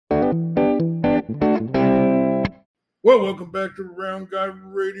Well, welcome back to Round Guy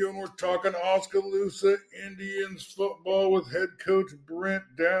Radio, and we're talking Oskaloosa Indians football with head coach Brent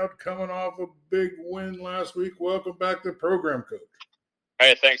Dowd coming off a big win last week. Welcome back to the program, coach.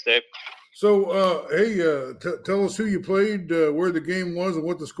 Hey, thanks, Dave. So, tell us who you played, where the game was, and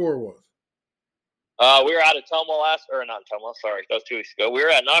what the score was. We were out at that was 2 weeks ago. We were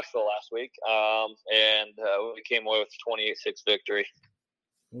at Knoxville last week, and we came away with a 28-6 victory.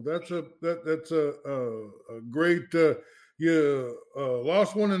 Well, that's a great. You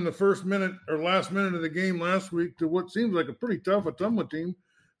lost one in the first minute or last minute of the game last week to what seems like a pretty tough Ottumwa team,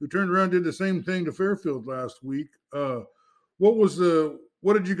 who turned around and did the same thing to Fairfield last week. What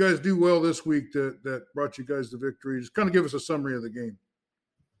did you guys do well this week that brought you guys the victory? Just kind of give us a summary of the game.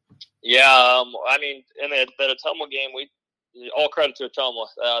 Yeah, in the Ottumwa game, all credit to Ottumwa.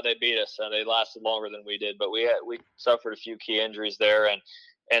 They beat us, and they lasted longer than we did. But we suffered a few key injuries there, and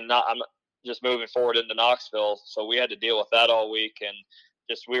I'm just moving forward into Knoxville, so we had to deal with that all week, and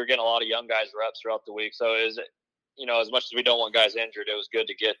just we were getting a lot of young guys reps throughout the week. So as much as we don't want guys injured, it was good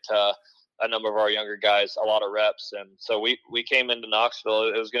to get a number of our younger guys a lot of reps, and so we came into Knoxville.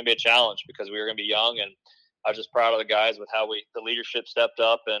 It was going to be a challenge because we were going to be young, and I was just proud of the guys with how the leadership stepped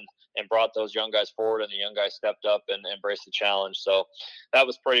up and brought those young guys forward, and the young guys stepped up and embraced the challenge. So that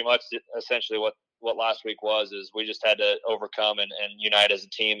was pretty much essentially what last week was. Is we just had to overcome and unite as a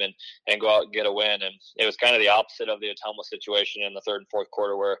team and go out and get a win. And it was kind of the opposite of the Ottumwa situation in the third and fourth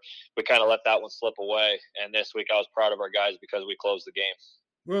quarter, where we kind of let that one slip away. And this week I was proud of our guys because we closed the game.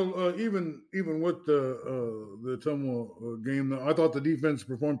 Well, even with the Ottumwa game, I thought the defense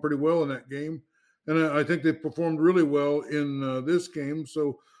performed pretty well in that game, and I think they performed really well in this game.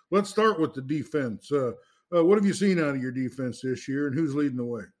 So let's start with the defense. What have you seen out of your defense this year, and who's leading the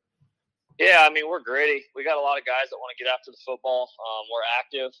way? Yeah, we're gritty. We got a lot of guys that want to get after the football. We're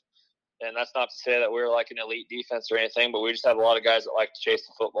active, and that's not to say that we're like an elite defense or anything, but we just have a lot of guys that like to chase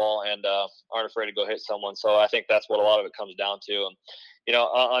the football and aren't afraid to go hit someone. So I think that's what a lot of it comes down to. And,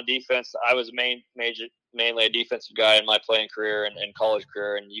 on defense, I was mainly a defensive guy in my playing career and college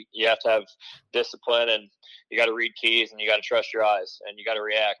career, and you have to have discipline, and you got to read keys, and you got to trust your eyes, and you got to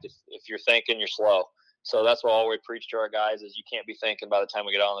react. If you're thinking, you're slow. So that's what I always preach to our guys is you can't be thinking by the time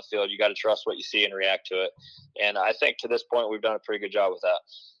we get out on the field. You got to trust what you see and react to it. And I think to this point we've done a pretty good job with that.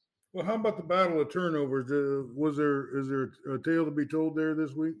 Well, how about the battle of turnovers? Is there a tale to be told there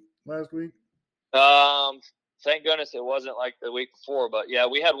last week? Thank goodness it wasn't like the week before, but yeah,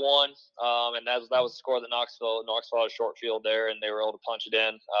 we had one, and that was the score of the Knoxville had a short field there, and they were able to punch it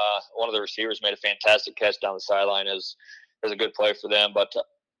in. One of the receivers made a fantastic catch down the sideline. It was a good play for them, but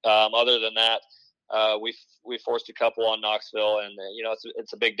other than that, we forced a couple on Knoxville, and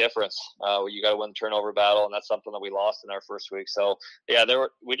it's a big difference. You got to win the turnover battle, and that's something that we lost in our first week. So yeah,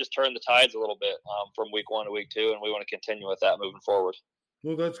 we just turned the tides a little bit from week 1 to week 2, and we want to continue with that moving forward.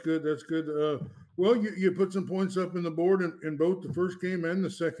 Well, that's good. That's good. Well, you put some points up in the board in both the first game and the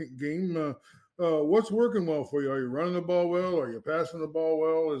second game. What's working well for you? Are you running the ball well? Are you passing the ball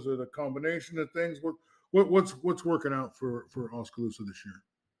well? Is it a combination of things? What's working out for Oskaloosa this year?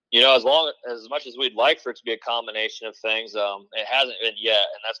 As much as we'd like for it to be a combination of things, it hasn't been yet,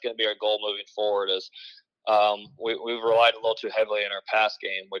 and that's going to be our goal moving forward. We've relied a little too heavily in our pass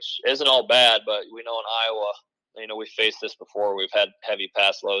game, which isn't all bad, but we know in Iowa, we faced this before. We've had heavy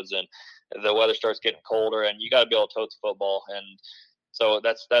pass loads, and the weather starts getting colder, and you got to be able to tote the football. And so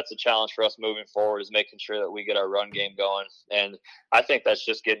that's a challenge for us moving forward, is making sure that we get our run game going. And I think that's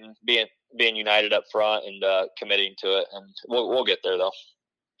just being united up front and committing to it, and we'll get there though.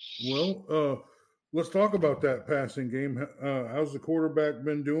 Well, let's talk about that passing game. How's the quarterback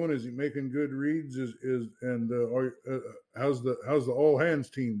been doing? Is he making good reads? How's the all hands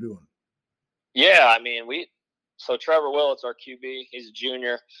team doing? Yeah, so Trevor Willits, our QB, he's a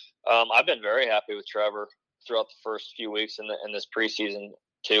junior. I've been very happy with Trevor throughout the first few weeks in this preseason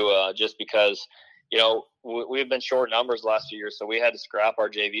too, just because we've been short numbers last few years, so we had to scrap our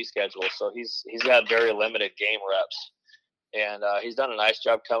JV schedule. So he's had very limited game reps. And he's done a nice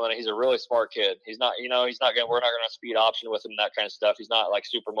job coming. He's a really smart kid. We're not going to speed option with him, that kind of stuff. He's not like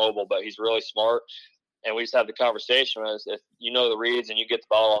super mobile, but he's really smart. And we just have the conversation as if you know the reads and you get the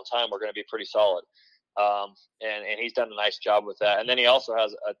ball on time, we're going to be pretty solid. And he's done a nice job with that. And then he also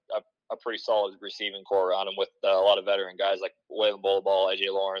has a pretty solid receiving core on him with a lot of veteran guys like Waylon Bullaball,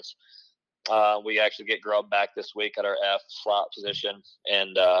 AJ Lawrence. We actually get Grubb back this week at our F slot position,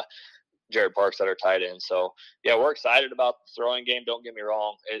 and Jared Parks at our tight end. So yeah, we're excited about the throwing game. Don't get me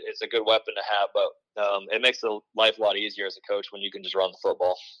wrong. It's a good weapon to have, but it makes the life a lot easier as a coach when you can just run the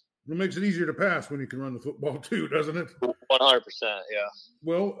football. It makes it easier to pass when you can run the football too, doesn't it? 100%, yeah.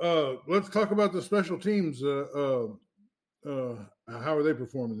 Well, let's talk about the special teams. how are they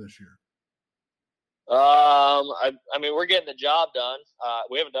performing this year? I mean, we're getting the job done.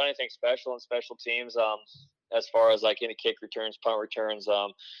 We haven't done anything special in special teams, as far as like any kick returns, punt returns.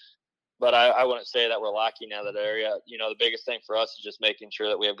 But I wouldn't say that we're lacking in that area. You know, the biggest thing for us is just making sure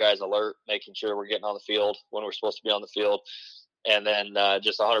that we have guys alert, making sure we're getting on the field when we're supposed to be on the field, and then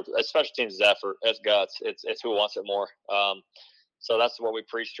just 100. Special teams is effort, it's guts, it's who wants it more. So that's what we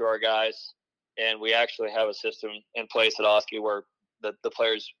preach to our guys, and we actually have a system in place at Oski where the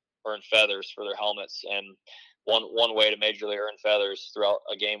players earn feathers for their helmets, and one way to majorly earn feathers throughout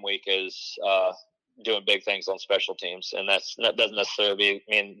a game week is doing big things on special teams, and that doesn't necessarily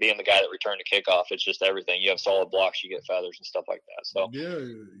mean being the guy that returned a kickoff. It's just everything. You have solid blocks, you get feathers and stuff like that. So yeah,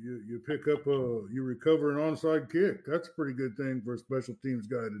 you pick up you recover an onside kick. That's a pretty good thing for a special teams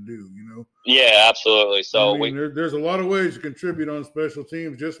guy to do. You know. Yeah, absolutely. So I mean, there's a lot of ways to contribute on special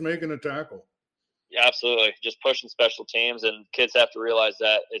teams. Just making a tackle. Yeah, absolutely. Just pushing special teams, and kids have to realize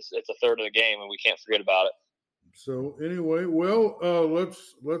that it's a third of the game, and we can't forget about it. So anyway, well,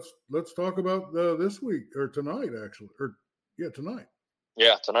 let's talk about this week or tonight, actually, or tonight.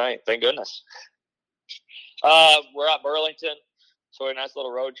 Yeah, tonight. Thank goodness. We're at Burlington, so a nice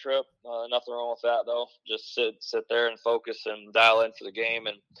little road trip. Nothing wrong with that though. Just sit there and focus and dial in for the game.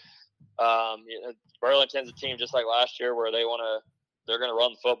 And Burlington's a team just like last year where they're going to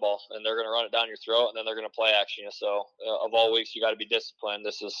run the football, and they're going to run it down your throat, and then they're going to play action you. So of all weeks, you got to be disciplined.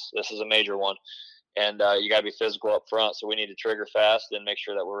 This is a major one. And you got to be physical up front, so we need to trigger fast and make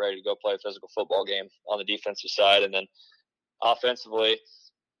sure that we're ready to go play a physical football game on the defensive side. And then offensively,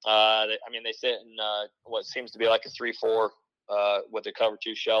 they sit in what seems to be like a 3-4 with the cover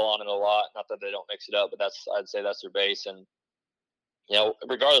 2 shell on it a lot. Not that they don't mix it up, but I'd say that's their base. And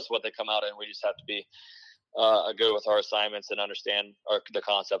regardless of what they come out in, we just have to be good with our assignments and understand the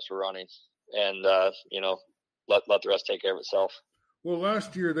concepts we're running, and let the rest take care of itself. Well,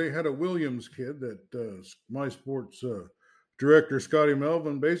 last year they had a Williams kid that my sports director, Scotty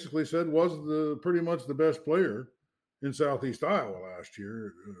Melvin, basically said was pretty much the best player in Southeast Iowa last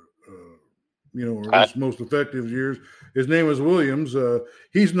year, or his most effective years. His name is Williams.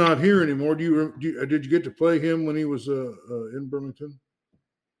 He's not here anymore. Did you get to play him when he was in Burlington?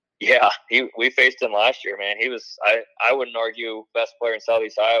 Yeah, we faced him last year, man. He was, I wouldn't argue, best player in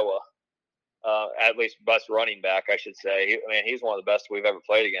Southeast Iowa. At least best running back, I should say. He's one of the best we've ever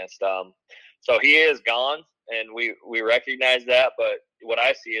played against. So he is gone, and we recognize that. But what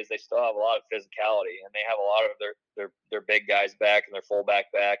I see is they still have a lot of physicality, and they have a lot of their big guys back and their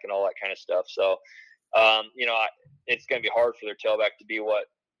fullback back and all that kind of stuff. So, it's going to be hard for their tailback to be what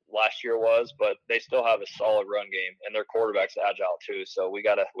last year was, but they still have a solid run game, and their quarterback's agile too. So we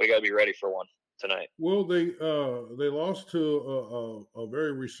gotta be ready for one tonight. Well, they lost to a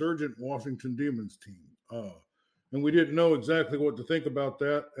very resurgent Washington Demons team, and we didn't know exactly what to think about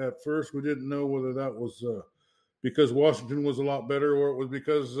that at first. We didn't know whether that was because Washington was a lot better, or it was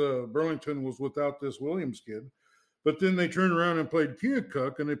because Burlington was without this Williams kid. But then they turned around and played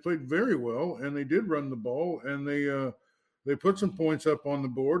Keokuk, and they played very well, and they did run the ball, and they put some points up on the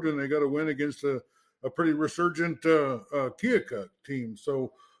board, and they got a win against a pretty resurgent Keokuk team.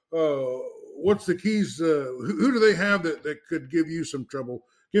 So. What's the keys? Who do they have that could give you some trouble?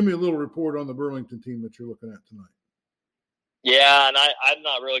 Give me a little report on the Burlington team that you're looking at tonight. Yeah, and I'm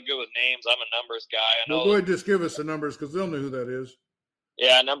not really good with names. I'm a numbers guy. Well, go ahead, just give us the numbers because they'll know who that is.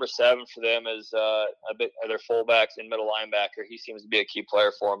 Yeah, number 7 for them is their fullbacks and middle linebacker. He seems to be a key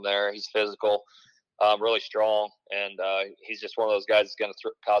player for them there. He's physical, really strong, and he's just one of those guys that's going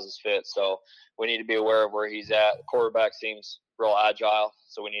to cause us fits. So we need to be aware of where he's at. The quarterback seems real agile,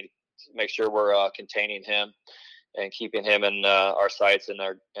 so we need to make sure we're containing him and keeping him in our sights and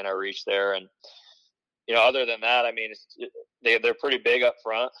our reach there. And other than that, they're pretty big up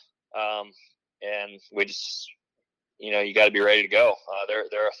front, and we just you got to be ready to go.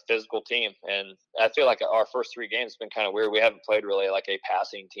 They're a physical team, and I feel like our first 3 games have been kind of weird. We haven't played really like a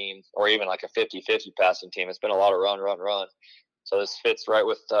passing team or even like a 50-50 passing team. It's been a lot of run. So this fits right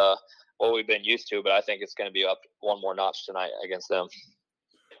with what we've been used to, but I think it's going to be up one more notch tonight against them.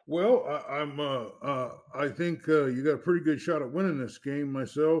 Well, I think you got a pretty good shot at winning this game.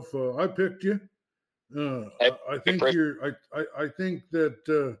 Myself, I picked you. I think I think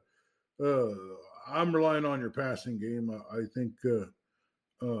that I'm relying on your passing game. I think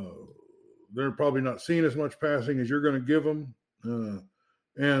they're probably not seeing as much passing as you're going to give them,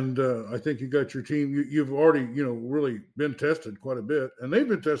 and I think you got your team. You've already really been tested quite a bit, and they've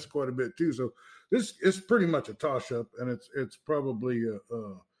been tested quite a bit too. So this is pretty much a toss up, and it's probably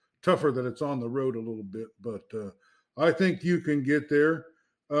tougher that it's on the road a little bit, but I think you can get there.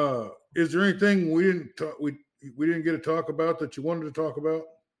 Is there anything we didn't talk? we didn't get to talk about that you wanted to talk about?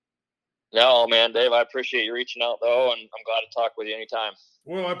 No, man, Dave, I appreciate you reaching out, though, and I'm glad to talk with you anytime.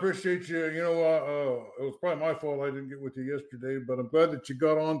 Well, I appreciate you. You know, it was probably my fault I didn't get with you yesterday, but I'm glad that you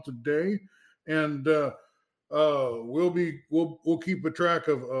got on today. And we'll keep a track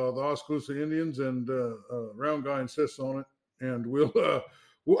of the Oskaloosa Indians, and Round Guy insists on it. And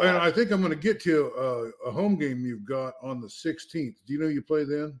and I think I'm going to get to a home game you've got on the 16th. Do you know you play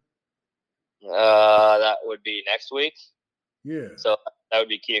then? That would be next week. Yeah. So that would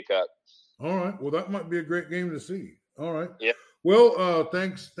be Keokuk. All right. Well, that might be a great game to see. All right. Yeah. Well,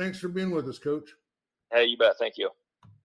 thanks for being with us, Coach. Hey, you bet. Thank you.